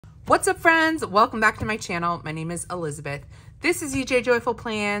What's up, friends? Welcome back to my channel. My name is Elizabeth. This is EJ Joyful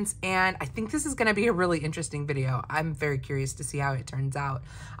Plans, and I think this is going to be a really interesting video. I'm very curious to see how it turns out.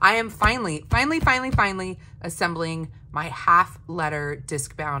 I am finally assembling my half-letter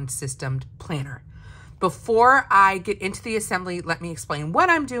disc-bound systemed planner. Before I get into the assembly, let me explain what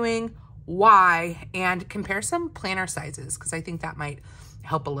I'm doing, why, and compare some planner sizes, because I think that might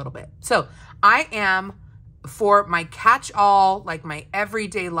help a little bit. So I am, for my catch-all, like my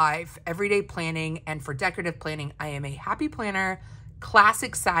everyday life, everyday planning, and for decorative planning, I am a Happy Planner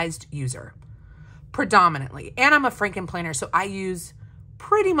classic-sized user, predominantly. And I'm a Franken planner, so I use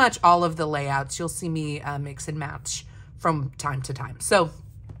pretty much all of the layouts. You'll see me mix and match from time to time. So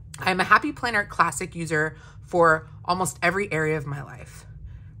I'm a Happy Planner classic user for almost every area of my life.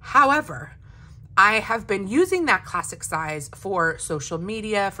 However, I have been using that classic size for social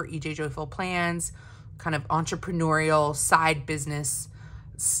media, for EJ Joyful Plans, kind of entrepreneurial side business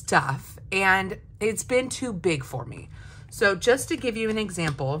stuff, and it's been too big for me. So just to give you an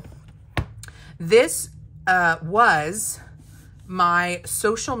example, this was my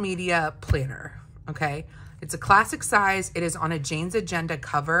social media planner, okay? It's a classic size. It is on a Jane's Agenda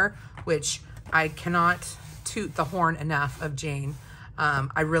cover, which I cannot toot the horn enough of Jane.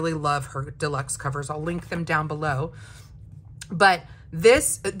 I really love her deluxe covers. I'll link them down below. But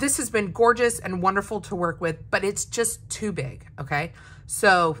this has been gorgeous and wonderful to work with, but it's just too big, okay?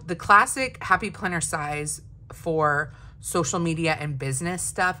 So the classic Happy Planner size for social media and business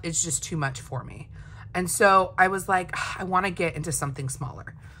stuff is just too much for me. And so I was like, I want to get into something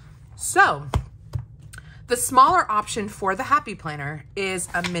smaller. So the smaller option for the Happy Planner is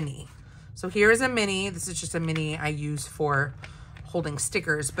a mini. So here is a mini. This is just a mini I use for holding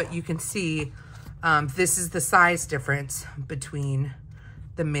stickers, but you can see this is the size difference between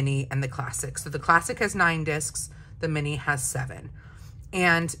the mini and the classic. So the classic has 9 discs, the mini has 7.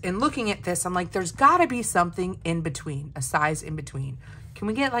 And in looking at this, I'm like, there's gotta be something in between, a size in between. Can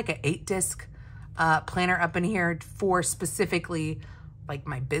we get like an 8-disc planner up in here for specifically like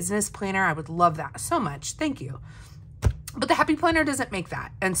my business planner? I would love that so much, thank you. But the Happy Planner doesn't make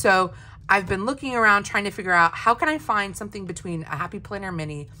that. And so I've been looking around trying to figure out how can I find something between a Happy Planner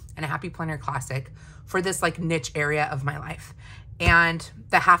Mini and a Happy Planner Classic for this like niche area of my life. And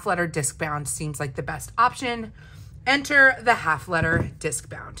the half-letter disc bound seems like the best option. Enter the half-letter disc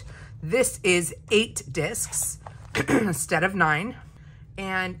bound. This is 8 discs instead of 9.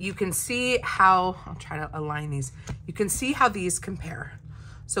 And you can see how, I'll try to align these. You can see how these compare.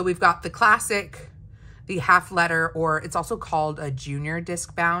 So we've got the classic, the half-letter, or it's also called a junior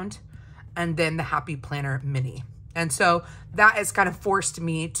disc bound, and then the Happy Planner Mini. And so that has kind of forced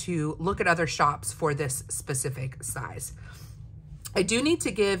me to look at other shops for this specific size. I do need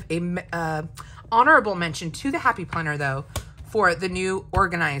to give a honorable mention to the Happy Planner though for the new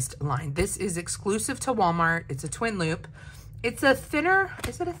organized line. This is exclusive to Walmart. It's a twin loop. It's a thinner,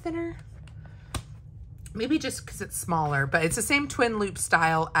 is it a thinner? Maybe just because it's smaller, but it's the same twin loop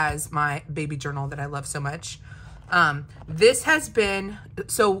style as my baby journal that I love so much. This has been,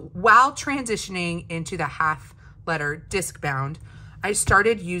 so while transitioning into the half-letter disc bound, I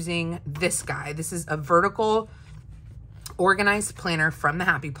started using this guy. This is a vertical organized planner from the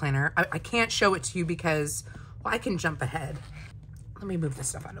Happy Planner. I can't show it to you because, well, I can jump ahead. Let me move this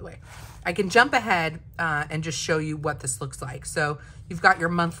stuff out of the way. I can jump ahead and just show you what this looks like. So you've got your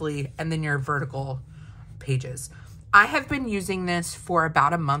monthly and then your vertical pages. I have been using this for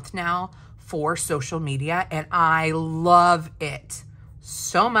about a month now for social media, and I love it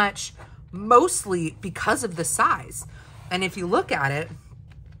so much, mostly because of the size. And if you look at it,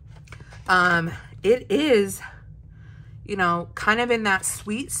 it is, you know, kind of in that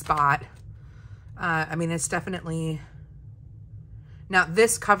sweet spot. I mean, it's definitely, now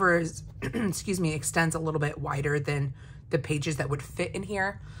this cover is, excuse me, extends a little bit wider than the pages that would fit in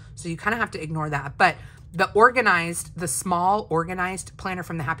here. So you kind of have to ignore that. But the small organized planner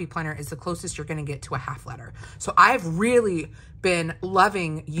from the Happy Planner is the closest you're going to get to a half-letter. So I've really been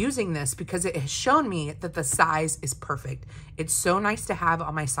loving using this because it has shown me that the size is perfect. It's so nice to have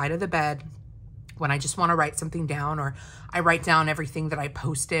on my side of the bed when I just want to write something down, or I write down everything that I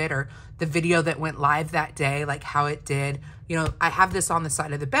posted or the video that went live that day, like how it did. You know, I have this on the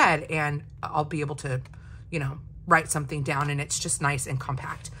side of the bed and I'll be able to, you know, write something down, and it's just nice and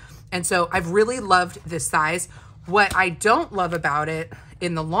compact. And so I've really loved this size. What I don't love about it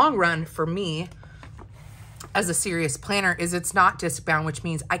in the long run for me as a serious planner is it's not disc bound, which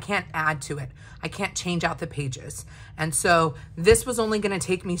means I can't add to it. I can't change out the pages. And so this was only going to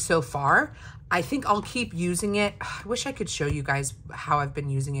take me so far. I think I'll keep using it. I wish I could show you guys how I've been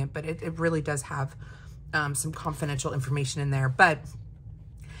using it, but it really does have some confidential information in there. But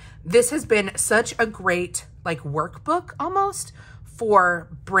This has been such a great like workbook almost for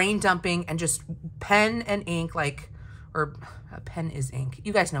brain dumping and just pen and ink, like, or a pen is ink.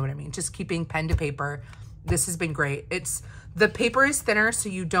 You guys know what I mean. Just keeping pen to paper. This has been great. The paper is thinner, so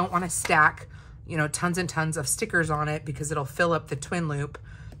you don't want to stack, you know, tons and tons of stickers on it because it'll fill up the twin loop.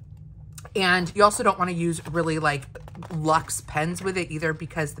 And you also don't want to use really like luxe pens with it either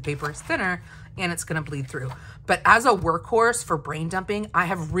because the paper is thinner and it's going to bleed through. But as a workhorse for brain dumping, I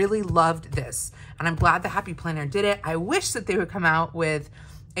have really loved this. And I'm glad the Happy Planner did it. I wish that they would come out with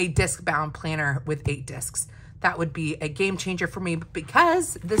a disc-bound planner with 8 discs. That would be a game changer for me, but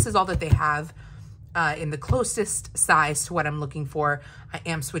because this is all that they have in the closest size to what I'm looking for, I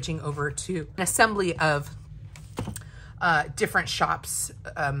am switching over to an assembly of different shops,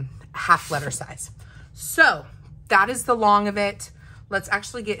 half letter size. So that is the long of it. Let's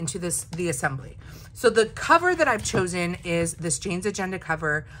actually get into the assembly. So the cover that I've chosen is this Jane's Agenda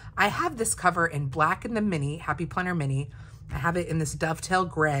cover. I have this cover in black in the mini, Happy Planner Mini. I have it in this dovetail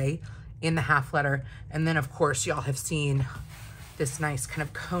gray in the half letter. And then of course y'all have seen this nice kind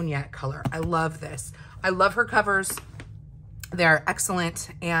of cognac color. I love this. I love her covers. They're excellent.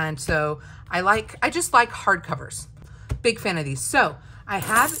 And so I just like hard covers. Big fan of these. So I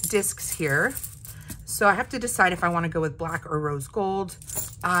have discs here. So I have to decide if I want to go with black or rose gold.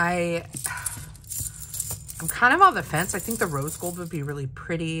 I'm kind of on the fence. I think the rose gold would be really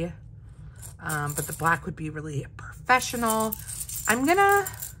pretty, but the black would be really professional. I'm gonna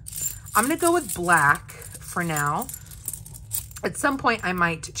go with black for now. At some point, I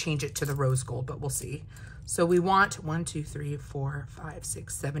might change it to the rose gold, but we'll see. So we want 1, 2, 3, 4, 5,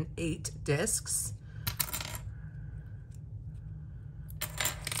 6, 7, 8 discs.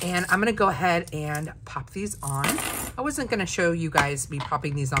 And I'm gonna go ahead and pop these on. I wasn't gonna show you guys me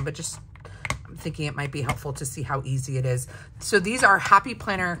popping these on, but just I'm thinking it might be helpful to see how easy it is. So these are Happy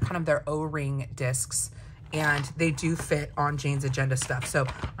Planner, kind of their O-ring discs, and they do fit on Jane's Agenda stuff. So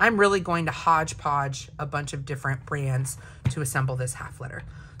I'm really going to hodgepodge a bunch of different brands to assemble this half letter.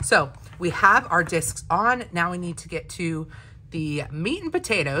 So we have our discs on. Now we need to get to the meat and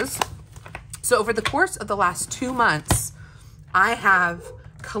potatoes. So over the course of the last 2 months, I have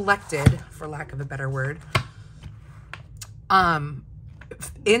collected, for lack of a better word,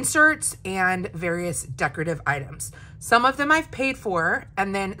 inserts and various decorative items. Some of them I've paid for,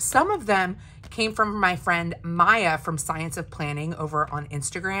 and then some of them came from my friend Maya from Science of Planning over on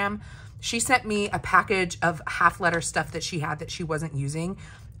Instagram. She sent me a package of half letter stuff that she had that she wasn't using,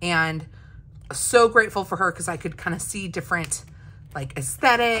 and so grateful for her because I could kind of see different like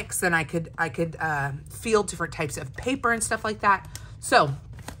aesthetics, and I could feel different types of paper and stuff like that. So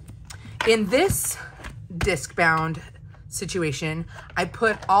in this disc bound situation, I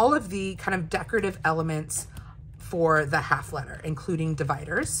put all of the kind of decorative elements for the half letter, including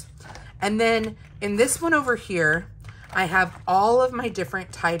dividers. And then in this one over here, I have all of my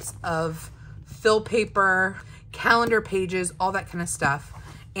different types of fill paper, calendar pages, all that kind of stuff.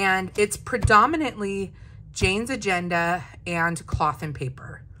 And it's predominantly Jane's Agenda and cloth and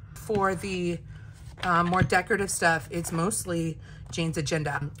paper. For the more decorative stuff, it's mostly Jane's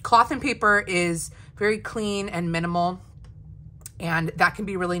Agenda. Cloth and paper is very clean and minimal, and that can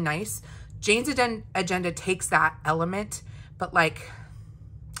be really nice. Jane's Agenda takes that element, but like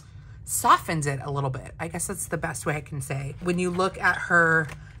softens it a little bit. I guess that's the best way I can say. When you look at her,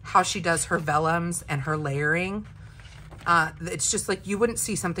 how she does her vellums and her layering, it's just like you wouldn't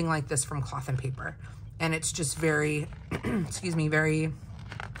see something like this from cloth and paper. And it's just very, excuse me, very,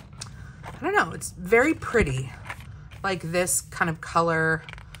 I don't know, it's very pretty. Like this kind of color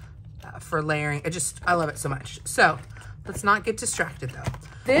for layering. I love it so much. So let's not get distracted though.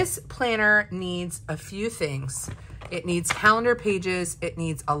 This planner needs a few things. It needs calendar pages. It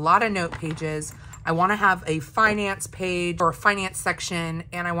needs a lot of note pages. I want to have a finance page or a finance section,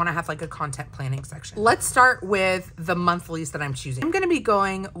 and I want to have like a content planning section. Let's start with the monthlies that I'm choosing. I'm going to be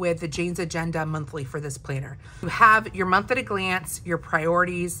going with the Jane's Agenda monthly for this planner. You have your month at a glance, your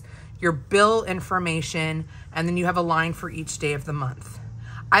priorities, your bill information, and then you have a line for each day of the month.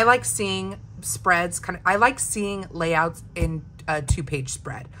 I like seeing spreads, I like seeing layouts in a 2-page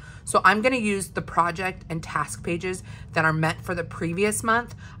spread. So I'm gonna use the project and task pages that are meant for the previous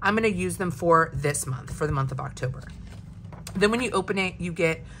month. I'm gonna use them for this month, for the month of October. Then when you open it, you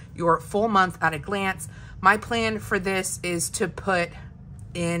get your full month at a glance. My plan for this is to put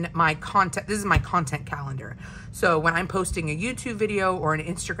in my content, this is my content calendar. So when I'm posting a YouTube video or an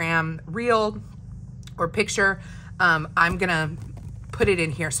Instagram reel or picture, I'm gonna put it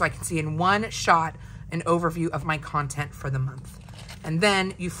in here so I can see in one shot an overview of my content for the month. And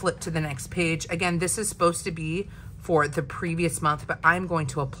then you flip to the next page. Again, this is supposed to be for the previous month, but I'm going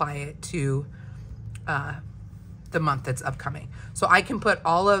to apply it to the month that's upcoming. So I can put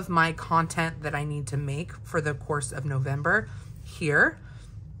all of my content that I need to make for the course of November here,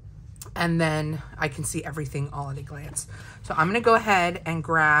 and then I can see everything all at a glance. So I'm gonna go ahead and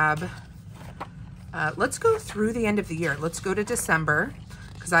grab, let's go through the end of the year. Let's go to December,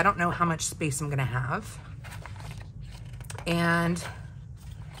 because I don't know how much space I'm gonna have. And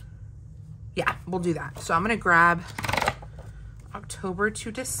yeah, we'll do that. So I'm gonna grab October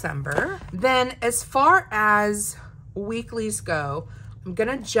to December. Then as far as weeklies go, I'm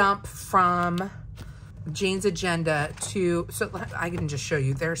gonna jump from Jane's Agenda to, so I can just show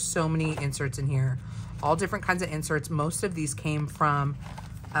you, there's so many inserts in here, all different kinds of inserts. Most of these came from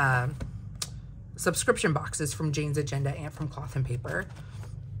subscription boxes from Jane's Agenda and from Cloth and Paper.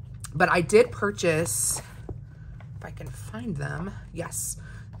 But I did purchase, if I can find them, yes,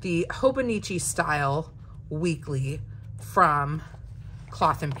 the Hobonichi style weekly from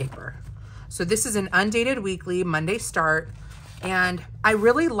Cloth and Paper. So this is an undated weekly, Monday start, and I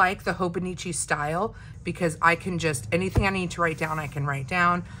really like the Hobonichi style because I can just, anything I need to write down, I can write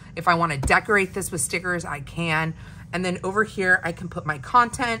down. If I want to decorate this with stickers, I can. And then over here, I can put my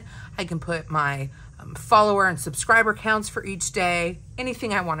content, I can put my follower and subscriber counts for each day.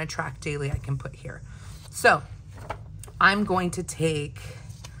 Anything I want to track daily, I can put here. So I'm going to take,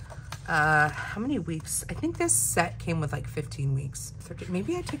 how many weeks? I think this set came with like 15 weeks. 30,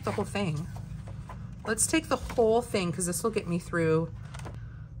 maybe I take the whole thing. Let's take the whole thing because this will get me through,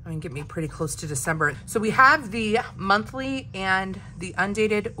 get me pretty close to December. So we have the monthly and the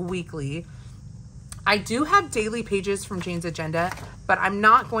undated weekly. I do have daily pages from Jane's Agenda, but I'm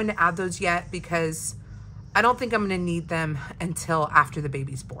not going to add those yet because I don't think I'm gonna need them until after the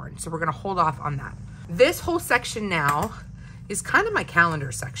baby's born. So we're gonna hold off on that. This whole section now is kind of my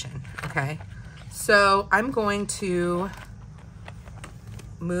calendar section, okay? So I'm going to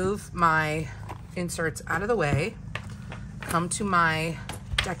move my inserts out of the way, come to my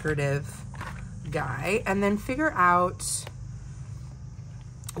decorative guy, and then figure out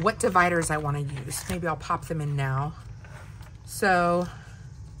what dividers I want to use. Maybe I'll pop them in now. So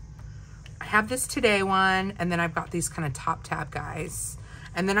I have this today one, and then I've got these kind of top tab guys.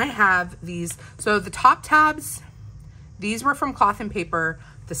 And then I have these, so the top tabs, these were from Cloth and Paper.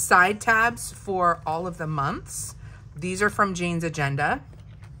 The side tabs for all of the months, these are from Jane's Agenda.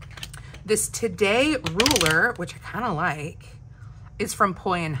 This Today ruler, which I kind of like, is from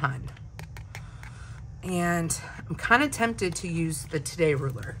Poi and Hun. And I'm kind of tempted to use the Today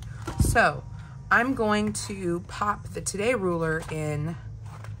ruler. So I'm going to pop the Today ruler in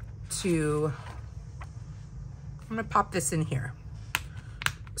to, I'm gonna pop this in here.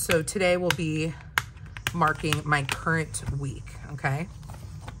 So today will be marking my current week, okay?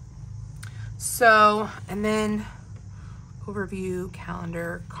 So, and then overview,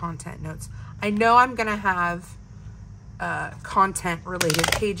 calendar, content notes. I know I'm gonna have content related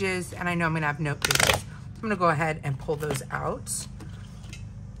pages, and I know I'm gonna have note pages. I'm gonna go ahead and pull those out,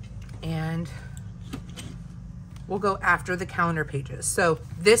 and we'll go after the calendar pages. So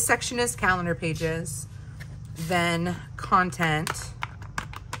this section is calendar pages, then content,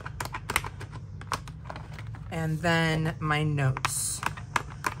 and then my notes.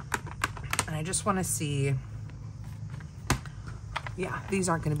 And I just wanna see, yeah, these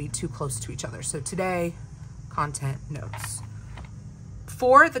aren't gonna be too close to each other. So today, content, notes.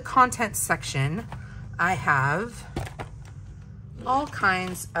 For the content section, I have all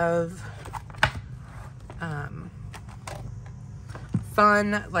kinds of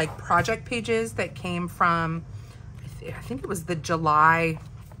fun like project pages that came from, I think it was the July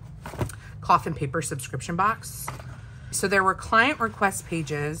Cloth and Paper subscription box. So there were client request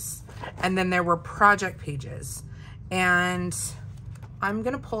pages, and then there were project pages. And I'm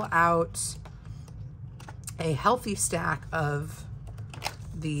gonna pull out a healthy stack of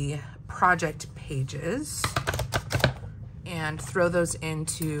the project pages and throw those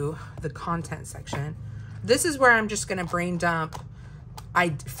into the content section. This is where I'm just gonna brain dump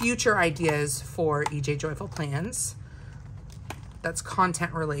future ideas for EJ Joyful Plans. That's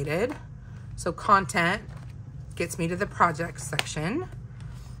content related. So content gets me to the project section.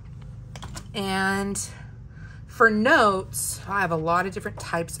 And for notes, I have a lot of different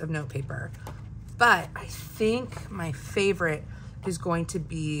types of note paper, but I think my favorite is going to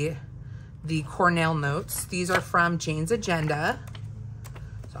be the Cornell notes. These are from Jane's Agenda.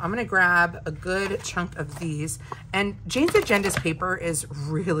 So I'm gonna grab a good chunk of these. And Jane's Agenda's paper is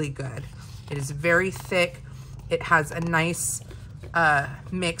really good. It is very thick. It has a nice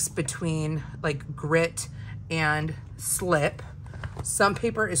mix between like grit and slip. Some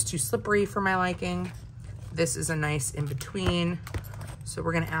paper is too slippery for my liking. This is a nice in between. So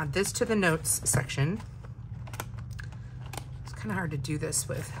we're gonna add this to the notes section. It's kind of hard to do this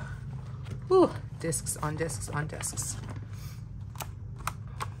with, discs on discs on discs.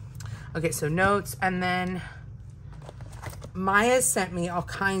 Okay, so notes, and then Maya sent me all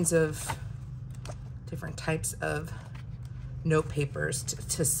kinds of different types of note papers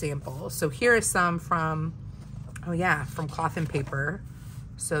to sample. So here is some from, from Cloth and Paper.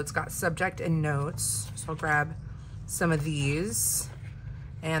 So it's got subject and notes. So I'll grab some of these.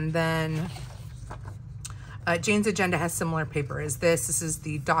 And then Jane's Agenda has similar paper as this. This is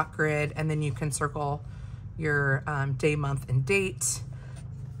the dot grid, and then you can circle your day, month, and date.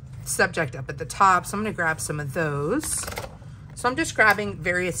 Subject up at the top. So I'm gonna grab some of those. So I'm just grabbing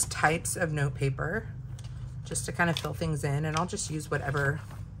various types of note paper just to kind of fill things in, and I'll just use whatever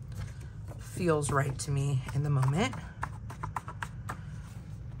feels right to me in the moment.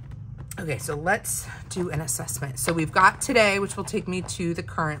 Okay, so let's do an assessment. So we've got today, which will take me to the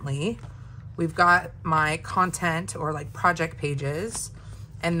currently. We've got my content or like project pages,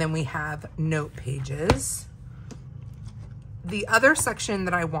 and then we have note pages. The other section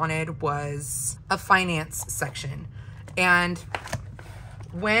that I wanted was a finance section. And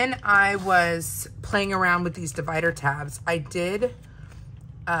when I was playing around with these divider tabs, I did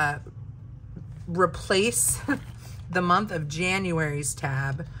replace the month of January's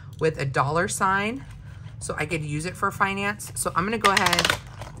tab with a $sign so I could use it for finance. So I'm gonna go ahead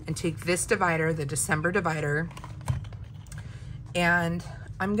and take this divider, the December divider, and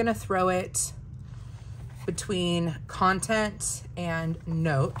I'm gonna throw it between content and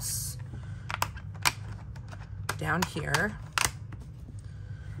notes down here.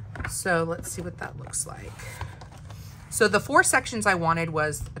 So let's see what that looks like. So the 4 sections I wanted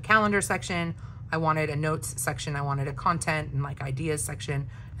was a calendar section, I wanted a notes section, I wanted a content and like ideas section,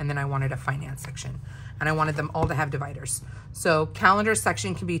 and then I wanted a finance section. And I wanted them all to have dividers. So calendar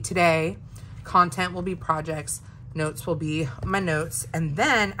section can be today, content will be projects, notes will be my notes, and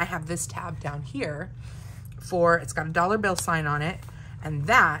then I have this tab down here for, it's got a $bill sign on it, and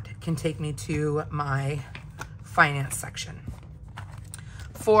that can take me to my finance section.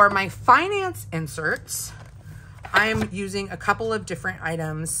 For my finance inserts, I'm using a couple of different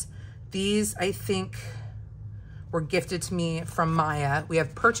items. These, I think, were gifted to me from Maya. We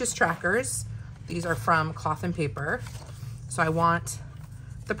have purchase trackers. These are from Cloth and Paper. So I want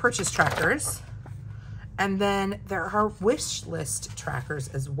the purchase trackers. And then there are wish list trackers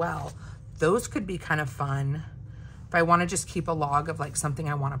as well. Those could be kind of fun. If I want to just keep a log of like something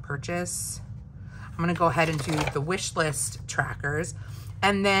I want to purchase, I'm going to go ahead and do the wish list trackers.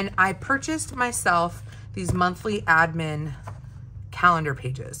 And then I purchased myself these monthly admin calendar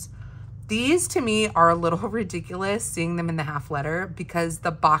pages. These to me are a little ridiculous seeing them in the half letter because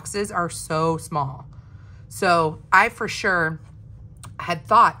the boxes are so small. So I for sure had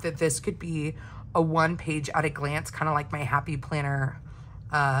thought that this could be a 1-page at a glance, kind of like my Happy Planner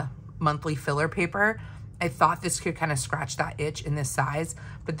monthly filler paper. I thought this could kind of scratch that itch in this size,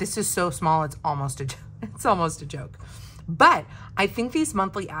 but this is so small, it's almost a joke. But I think these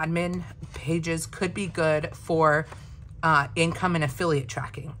monthly admin pages could be good for income and affiliate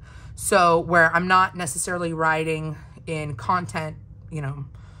tracking. So where I'm not necessarily writing in content,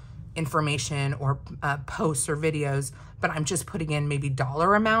 information or posts or videos, but I'm just putting in maybe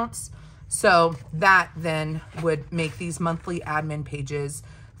dollar amounts. So that then would make these monthly admin pages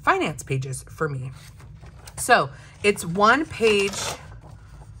finance pages for me. So it's 1 page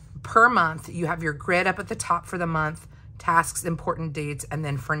per month. You have your grid up at the top for the month, tasks, important dates, and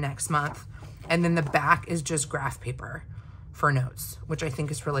then for next month. And then the back is just graph paper for notes, which I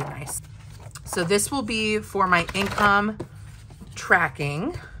think is really nice. So this will be for my income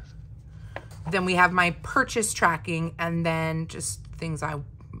tracking. Then we have my purchase tracking, and then just things I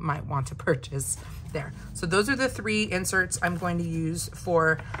might want to purchase there. So those are the 3 inserts I'm going to use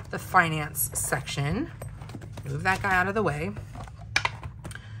for the finance section. Move that guy out of the way.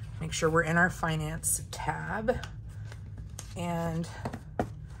 Make sure we're in our finance tab. And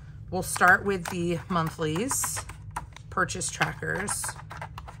we'll start with the monthlies, purchase trackers,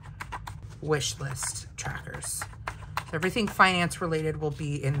 wish list trackers. So everything finance related will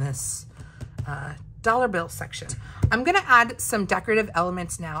be in this dollar bill section. I'm gonna add some decorative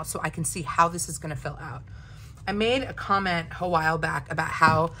elements now so I can see how this is gonna fill out. I made a comment a while back about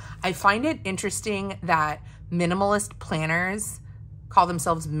how I find it interesting that minimalist planners call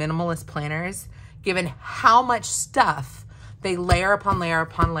themselves minimalist planners, given how much stuff they layer upon layer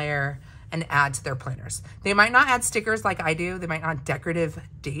upon layer and add to their planners. They might not add stickers like I do. They might not decorative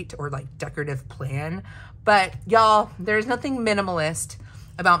date or like decorative plan, but y'all, there's nothing minimalist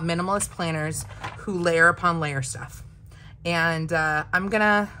about minimalist planners who layer upon layer stuff. And I'm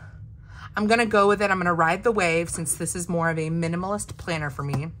gonna go with it. I'm gonna ride the wave since this is more of a minimalist planner for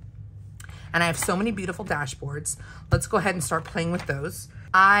me. And I have so many beautiful dashboards. Let's go ahead and start playing with those.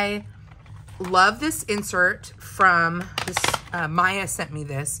 I love this insert from this, Maya sent me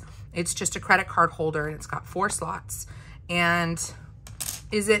this. It's just a credit card holder and it's got 4 slots. And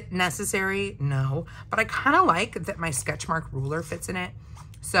is it necessary? No, but I kind of like that my sketch mark ruler fits in it.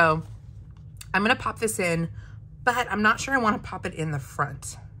 So I'm gonna pop this in, but I'm not sure I wanna pop it in the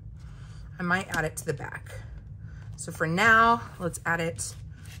front. I might add it to the back. So for now, let's add it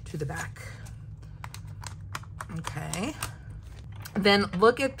to the back. Okay. Then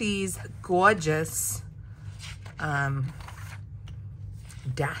look at these gorgeous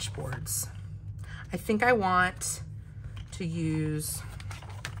dashboards. I think I want to use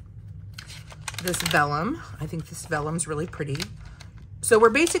this vellum. I think this vellum's really pretty. So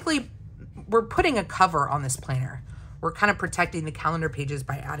we're putting a cover on this planner. We're kind of protecting the calendar pages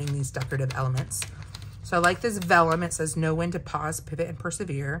by adding these decorative elements. So I like this vellum. It says know when to pause, pivot, and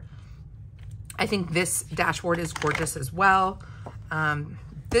persevere. I think this dashboard is gorgeous as well.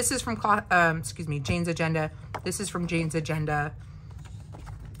 This is from, Jane's Agenda. This is from Jane's Agenda.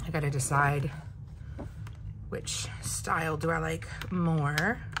 I gotta decide which style do I like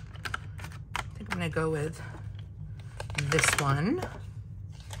more. I think I'm gonna go with this one.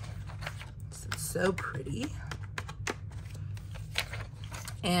 It's so pretty.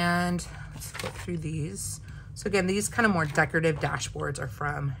 And let's flip through these. So again, these kind of more decorative dashboards are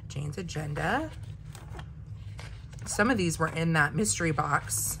from Jane's Agenda. Some of these were in that mystery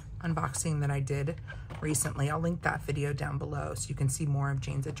box unboxing that I did recently. I'll link that video down below so you can see more of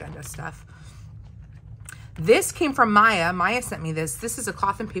Jane's Agenda stuff. This came from Maya. Maya sent me this. This is a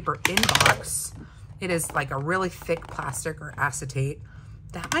cloth and paper inbox. It is like a really thick plastic or acetate.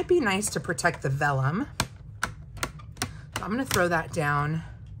 That might be nice to protect the vellum. So I'm gonna throw that down.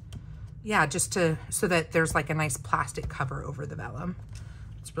 Yeah, just so that there's like a nice plastic cover over the vellum.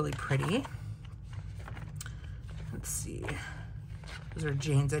 It's really pretty. Let's see. Those are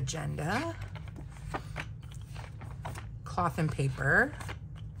Jane's Agenda. Cloth and paper.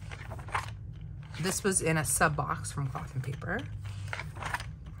 This was in a sub box from Cloth and Paper.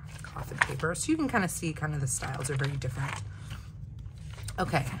 Cloth and paper. So you can kind of see kind of the styles are very different.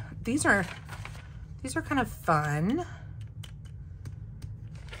 Okay, these are kind of fun.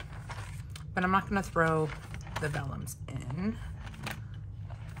 But I'm not gonna throw the vellums in.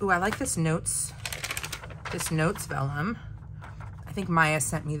 Ooh, I like this notes vellum. I think Maya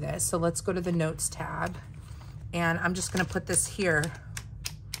sent me this. So let's go to the notes tab. And I'm just gonna put this here.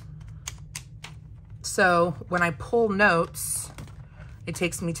 So when I pull notes, it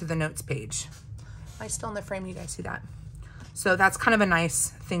takes me to the notes page. Am I still in the frame? You guys see that? So that's kind of a nice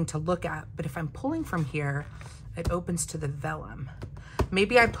thing to look at. But if I'm pulling from here, it opens to the vellum.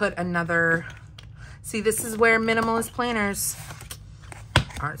 Maybe I put another, see, this is where minimalist planners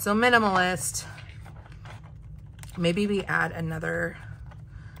aren't so minimalist. Maybe we add another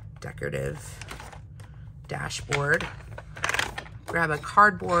decorative dashboard. Grab a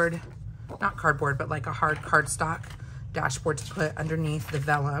cardboard, not cardboard, but like a hard cardstock dashboard to put underneath the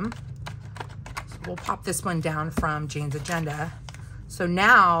vellum. So we'll pop this one down from Jane's Agenda. So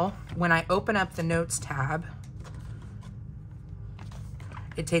now when I open up the notes tab,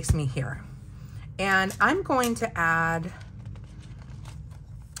 it takes me here. And I'm going to add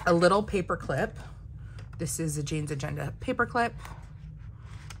a little paper clip. This is a Jane's Agenda paper clip.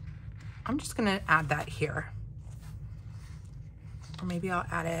 I'm just gonna add that here. Or maybe I'll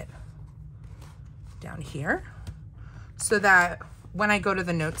add it down here so that when I go to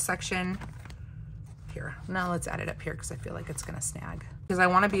the notes section, here, now let's add it up here because I feel like it's gonna snag. Because I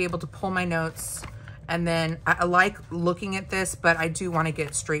wanna be able to pull my notes. And then I like looking at this, but I do want to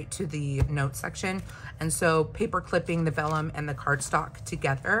get straight to the notes section. And so paper clipping the vellum and the cardstock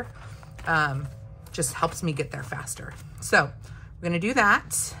together just helps me get there faster. So we're going to do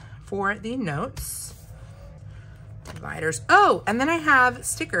that for the notes. Dividers. Oh, and then I have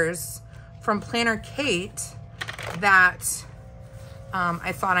stickers from Planner Kate that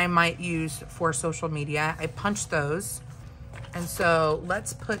I thought I might use for social media. I punched those. And so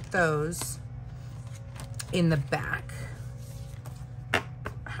let's put those in the back.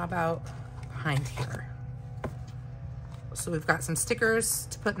 How about behind here? So we've got some stickers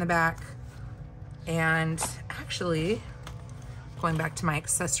to put in the back. And actually, going back to my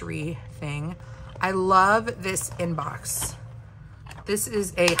accessory thing, I love this inbox. This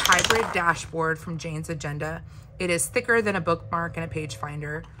is a hybrid dashboard from Jane's Agenda. It is thicker than a bookmark and a page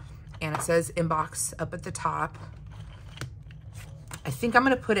finder. And it says inbox up at the top. I think I'm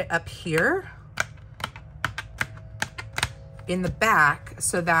gonna put it up here in the back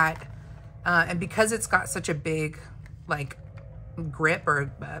so that, and because it's got such a big like grip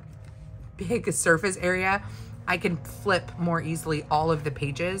or big surface area, I can flip more easily all of the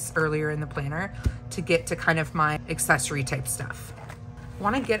pages earlier in the planner to get to kind of my accessory type stuff. I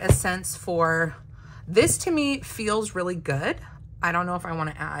want to get a sense for, this to me feels really good. I don't know if I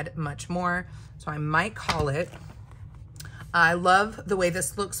want to add much more, so I might call it. I love the way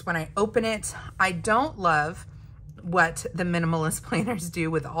this looks when I open it. I don't love what the minimalist planners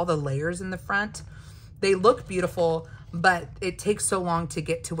do with all the layers in the front. They look beautiful, but it takes so long to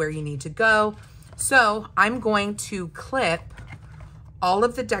get to where you need to go. So I'm going to clip all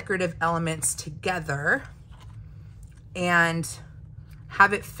of the decorative elements together and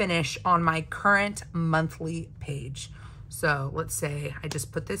have it finish on my current monthly page. So let's say I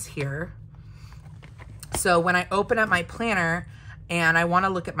just put this here. So when I open up my planner and I want to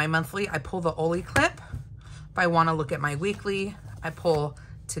look at my monthly, I pull the Oli clip. If I want to look at my weekly, I pull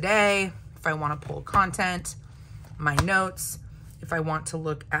today. If I want to pull content, my notes. If I want to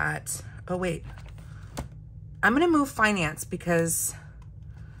look at, oh wait, I'm going to move finance because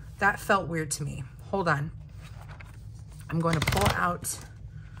that felt weird to me. Hold on. I'm going to pull out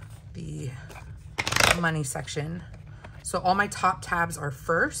the money section. So all my top tabs are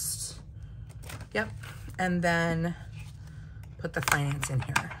first. Yep. And then put the finance in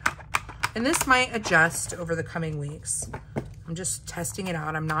here. And this might adjust over the coming weeks. I'm just testing it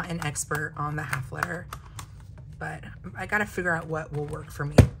out. I'm not an expert on the half letter, but I got to figure out what will work for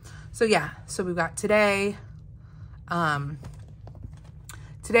me. So yeah, so we've got today, content,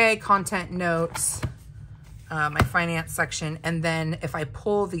 notes, my finance section. And then if I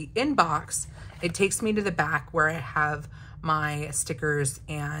pull the inbox, it takes me to the back where I have my stickers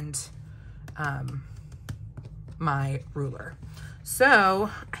and my ruler. So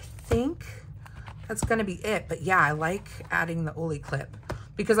I think that's gonna be it. But yeah, I like adding the Oli clip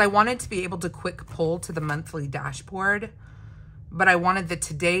because I wanted to be able to quick pull to the monthly dashboard, but I wanted the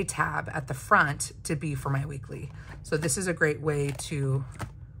today tab at the front to be for my weekly. So this is a great way to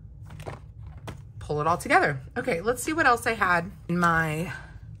pull it all together. Okay, let's see what else I had in my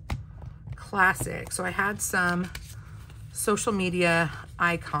classic. So I had some social media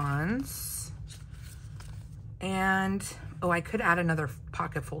icons and, oh, I could add another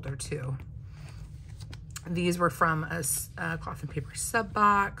pocket folder too. These were from a cloth and paper sub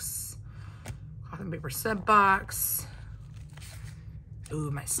box.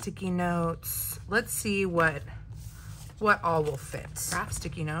 Ooh, my sticky notes. Let's see what all will fit. Craft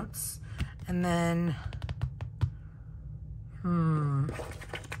sticky notes. And then, I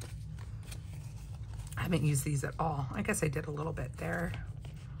haven't used these at all. I guess I did a little bit there.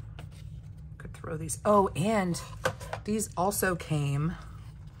 Could throw these. Oh, and these also came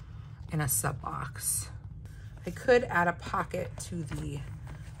in a sub box. I could add a pocket to the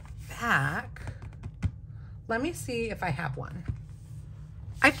back. Let me see if I have one.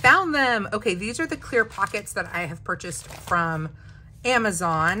 I found them. Okay, these are the clear pockets that I have purchased from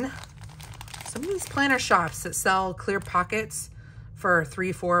Amazon. Some of these planner shops that sell clear pockets for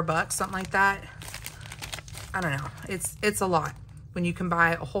 $3-4, something like that. I don't know. It's a lot when you can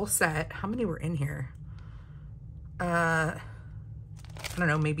buy a whole set. How many were in here? I don't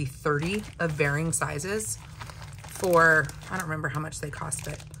know, maybe 30 of varying sizes for, I don't remember how much they cost,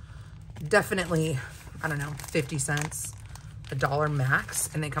 but definitely, I don't know, 50 cents, $1 max.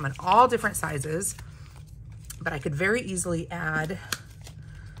 And they come in all different sizes, but I could very easily add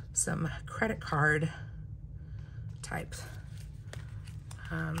some credit card type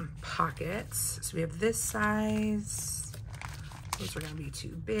pockets. So we have this size. Those are gonna be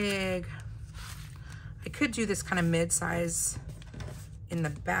too big. I could do this kind of mid-size in the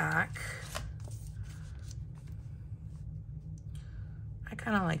back. I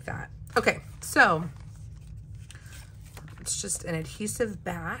kind of like that. Okay, so it's just an adhesive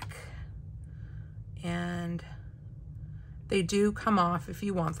back, and they do come off if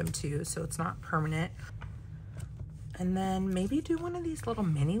you want them to, so it's not permanent. And then maybe do one of these little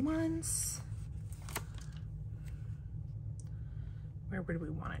mini ones. Where would we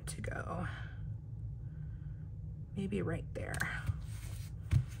want it to go? Maybe right there.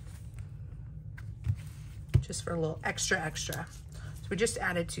 Just for a little extra. So we just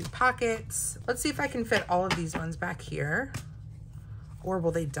added 2 pockets. Let's see if I can fit all of these ones back here. Or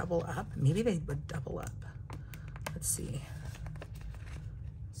will they double up? Maybe they would double up. Let's see.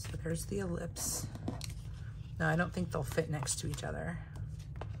 So there's the ellipse. No, I don't think they'll fit next to each other.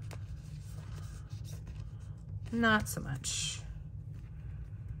 Not so much.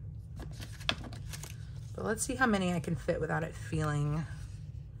 So let's see how many I can fit without it feeling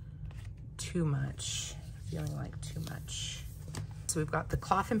too much, So we've got the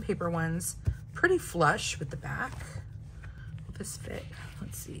cloth and paper ones pretty flush with the back. Will this fit?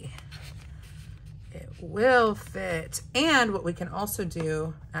 Let's see. It will fit. And what we can also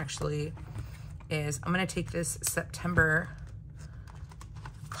do actually is I'm going to take this September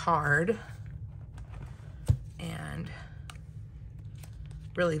card, and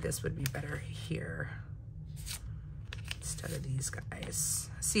really this would be better here instead of these guys.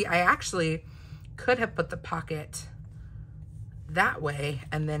 See, I actually could have put the pocket that way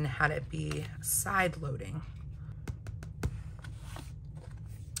and then had it be side loading.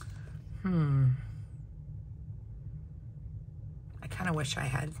 I kind of wish I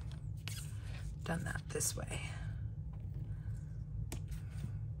had done that this way.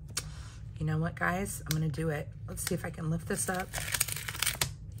 You know what, guys? I'm gonna do it. Let's see if I can lift this up.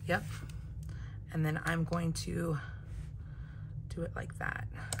 Yep. And then I'm going to do it like that.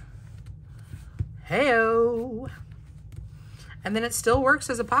 Hey-o! And then it still works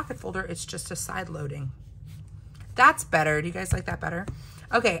as a pocket folder. It's just a side loading. That's better. Do you guys like that better?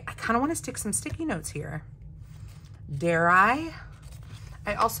 Okay, I kind of want to stick some sticky notes here. Dare I?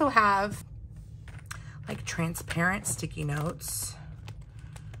 I also have like transparent sticky notes.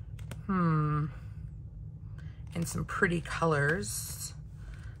 In some pretty colors.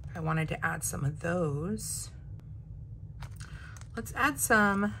 I wanted to add some of those. Let's add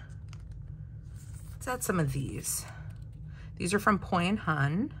some of these. These are from Poi &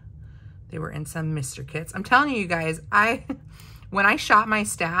 Hun. They were in some Mr. Kits. I'm telling you guys, when I shop my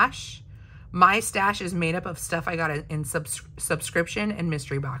stash is made up of stuff I got in subscription and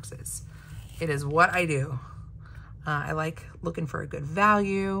mystery boxes. It is what I do. I like looking for a good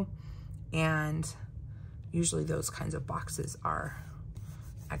value, and usually those kinds of boxes are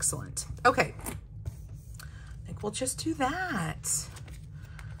excellent. Okay, I think we'll just do that.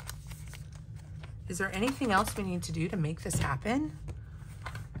 Is there anything else we need to do to make this happen?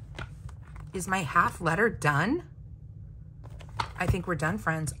 Is my half letter done? I think we're done,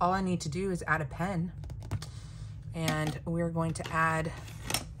 friends. All I need to do is add a pen, and we're going to add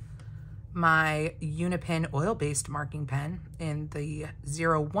my Unipen oil-based marking pen in the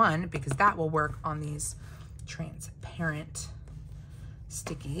 01 because that will work on these transparent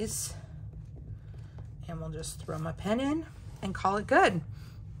stickies. And we'll just throw my pen in and call it good.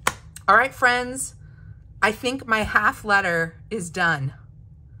 All right, friends, I think my half letter is done.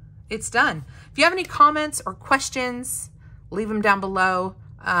 It's done. If you have any comments or questions, leave them down below.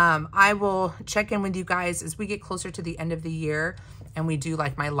 I will check in with you guys as we get closer to the end of the year and we do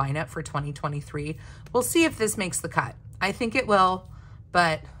like my lineup for 2023. We'll see if this makes the cut. I think it will,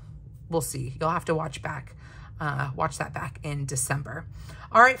 but we'll see. You'll have to watch that back in December.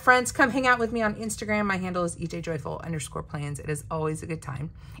 All right, friends, come hang out with me on Instagram. My handle is ejjoyful_plans. It is always a good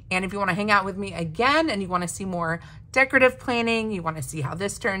time. And if you want to hang out with me again and you want to see more decorative planning, you want to see how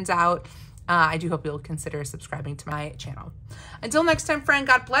this turns out, I do hope you'll consider subscribing to my channel. Until next time, friend,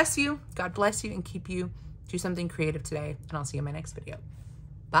 God bless you. God bless you and keep you. Do something creative today, and I'll see you in my next video.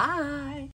 Bye.